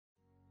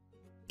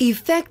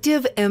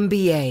Effective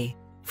MBA,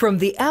 from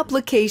the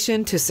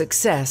application to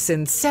success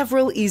in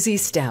several easy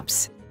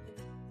steps.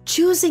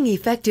 Choosing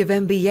Effective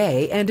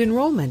MBA and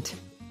enrollment.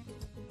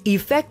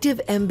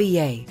 Effective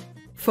MBA,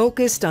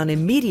 focused on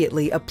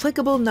immediately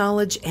applicable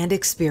knowledge and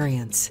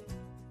experience.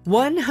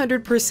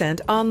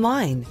 100%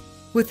 online,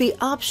 with the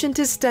option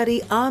to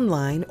study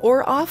online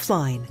or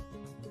offline.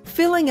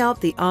 Filling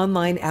out the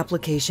online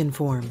application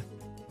form.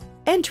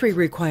 Entry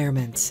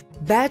requirements: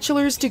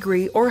 bachelor's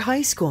degree or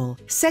high school,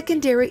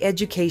 secondary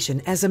education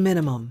as a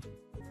minimum.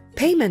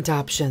 Payment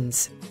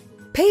options: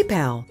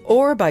 PayPal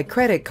or by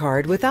credit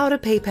card without a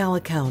PayPal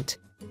account.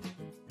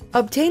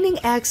 Obtaining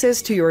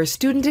access to your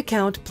student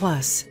account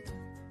plus.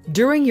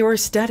 During your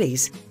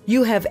studies,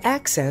 you have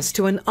access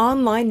to an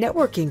online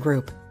networking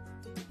group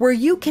where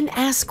you can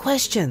ask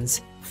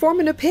questions, form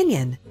an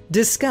opinion,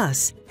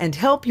 discuss, and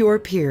help your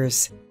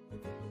peers.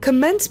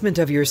 Commencement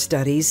of your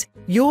studies,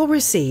 you'll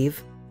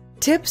receive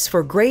tips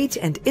for great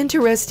and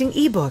interesting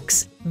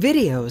ebooks,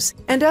 videos,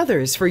 and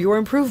others for your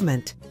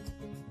improvement.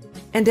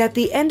 And at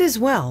the end as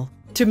well,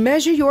 to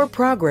measure your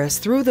progress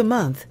through the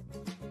month.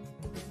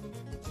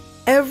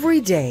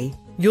 Every day,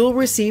 you'll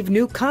receive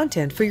new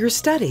content for your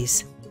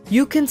studies.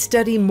 You can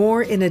study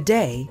more in a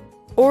day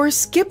or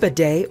skip a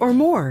day or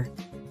more.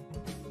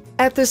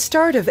 At the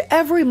start of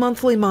every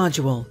monthly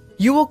module,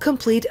 you will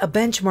complete a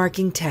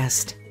benchmarking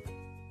test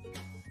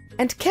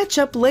and catch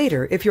up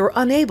later if you're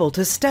unable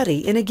to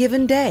study in a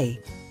given day.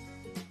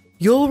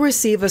 You'll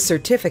receive a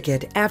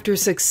certificate after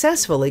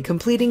successfully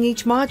completing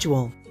each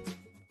module.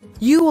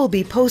 You will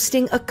be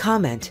posting a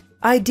comment,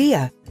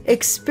 idea,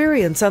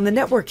 experience on the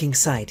networking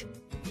site,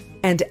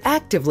 and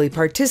actively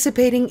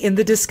participating in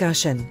the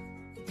discussion.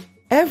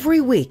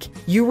 Every week,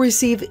 you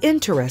receive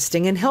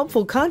interesting and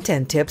helpful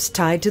content tips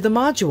tied to the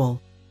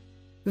module,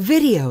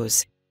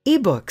 videos,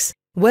 ebooks,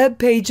 web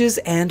pages,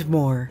 and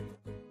more.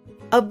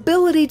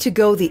 Ability to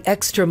go the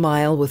extra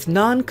mile with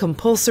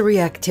non-compulsory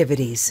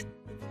activities.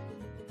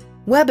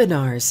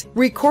 Webinars,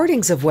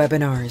 recordings of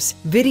webinars,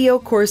 video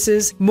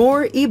courses,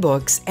 more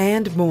ebooks,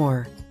 and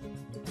more.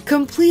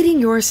 Completing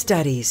your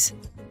studies.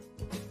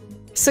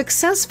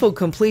 Successful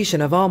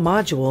completion of all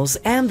modules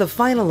and the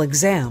final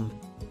exam.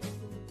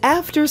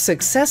 After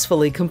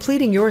successfully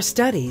completing your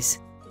studies,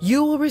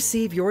 you will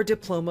receive your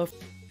diploma.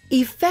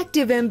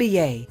 Effective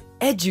MBA,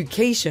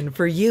 education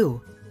for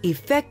you.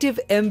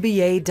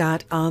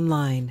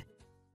 EffectiveMBA.online